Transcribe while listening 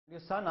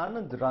Son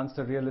Anand runs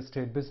the real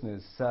estate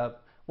business.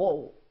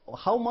 Well,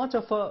 how much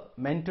of a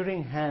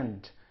mentoring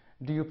hand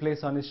do you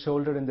place on his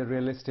shoulder in the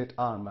real estate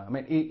arm? I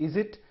mean, is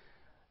it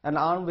an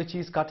arm which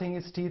he's cutting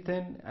his teeth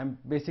in and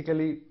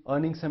basically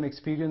earning some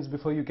experience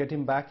before you get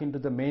him back into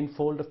the main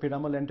fold of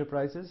Piramal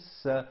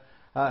Enterprises?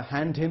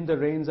 Hand him the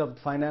reins of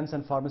finance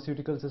and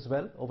pharmaceuticals as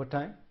well over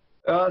time?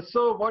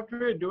 So what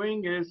we're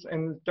doing is,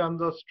 in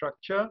terms of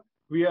structure,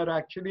 we are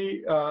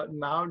actually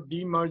now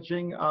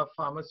demerging our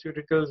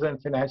pharmaceuticals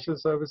and financial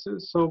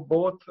services. So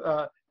both,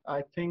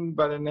 I think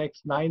by the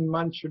next 9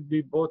 months, should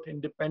be both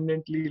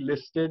independently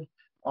listed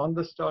on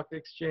the stock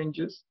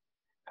exchanges.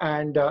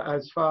 And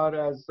as far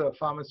as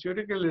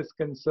pharmaceutical is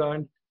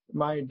concerned,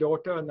 my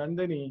daughter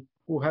Nandini,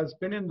 who has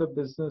been in the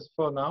business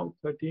for now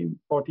 13,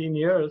 14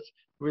 years,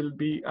 will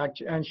be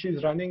actually, and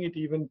she's running it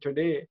even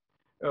today,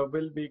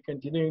 will be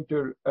continuing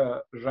to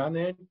run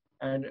it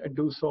and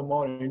do so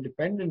more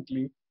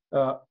independently.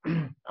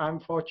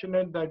 I'm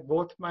fortunate that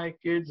both my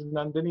kids,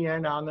 Nandini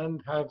and Anand,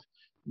 have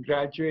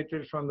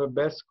graduated from the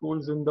best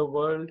schools in the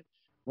world.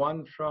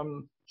 One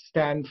from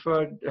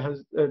Stanford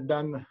has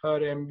done her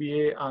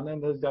MBA.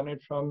 Anand has done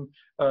it from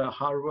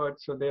Harvard,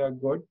 so they are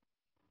good.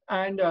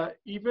 And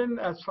even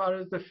as far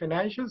as the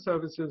financial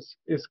services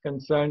is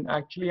concerned,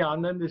 actually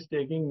Anand is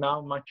taking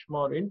now much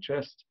more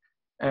interest.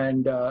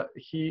 And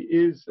he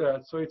is,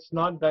 so it's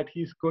not that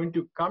he's going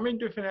to come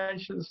into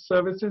financial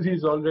services,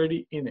 he's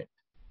already in it.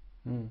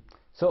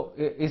 So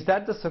is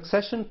that the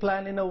succession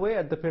plan in a way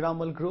at the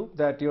Piramal Group,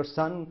 that your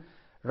son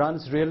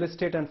runs real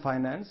estate and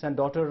finance and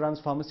daughter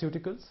runs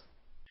pharmaceuticals?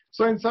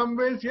 So in some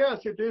ways, yes,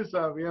 it is.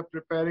 We are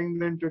preparing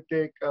them to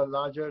take a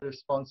larger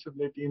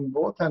responsibility in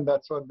both, and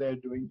that's what they're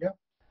doing, yeah.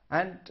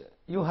 And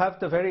you have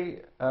the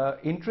very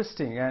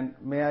interesting, and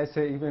may I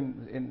say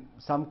even in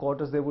some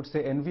quarters they would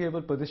say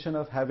enviable position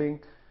of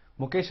having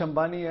Mukesh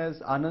Ambani as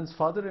Anand's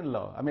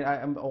father-in-law. I mean,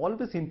 I am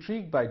always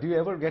intrigued by, do you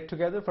ever get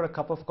together for a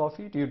cup of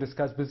coffee? Do you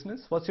discuss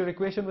business? What's your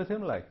equation with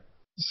him like?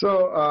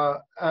 So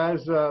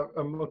as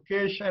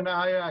Mukesh and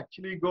I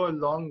actually go a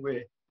long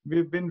way.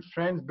 We've been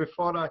friends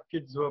before our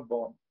kids were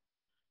born.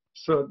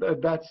 So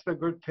that's the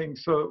good thing.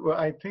 So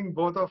I think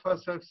both of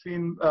us have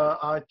seen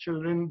our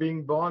children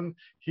being born.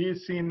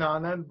 He's seen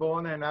Anand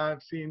born, and I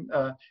have seen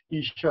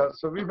Isha.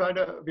 So we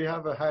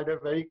have had a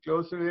very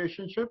close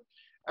relationship,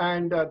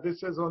 and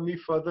this has only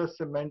further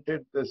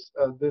cemented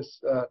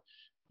this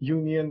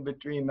union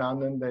between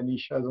Anand and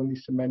Isha has only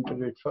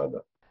cemented it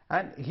further.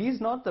 And he's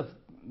not the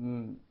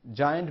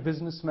giant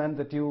businessman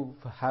that you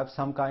have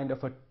some kind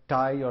of a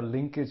tie or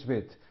linkage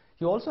with.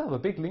 You also have a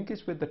big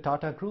linkage with the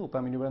Tata Group.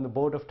 I mean, you were on the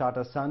board of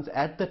Tata Sons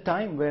at the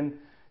time when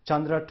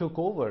Chandra took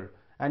over,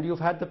 and you've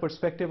had the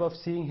perspective of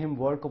seeing him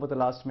work over the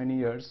last many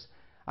years.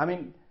 I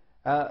mean,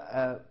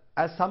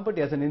 as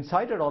somebody, as an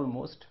insider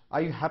almost,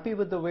 are you happy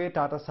with the way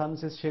Tata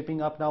Sons is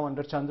shaping up now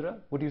under Chandra?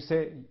 Would you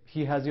say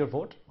he has your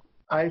vote?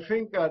 I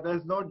think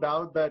there's no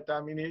doubt that, I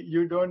mean,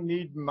 you don't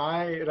need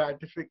my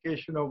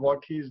ratification of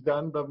what he's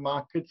done. The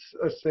markets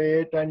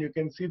say it, and you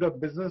can see the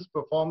business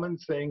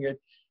performance saying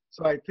it.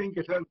 So I think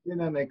it has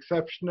been an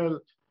exceptional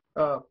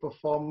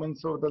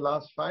performance over the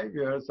last 5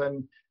 years.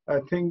 And I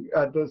think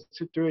the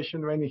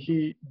situation when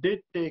he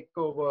did take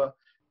over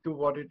to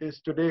what it is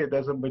today,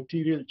 there's a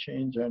material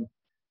change. And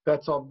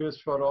that's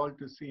obvious for all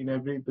to see in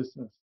every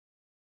business.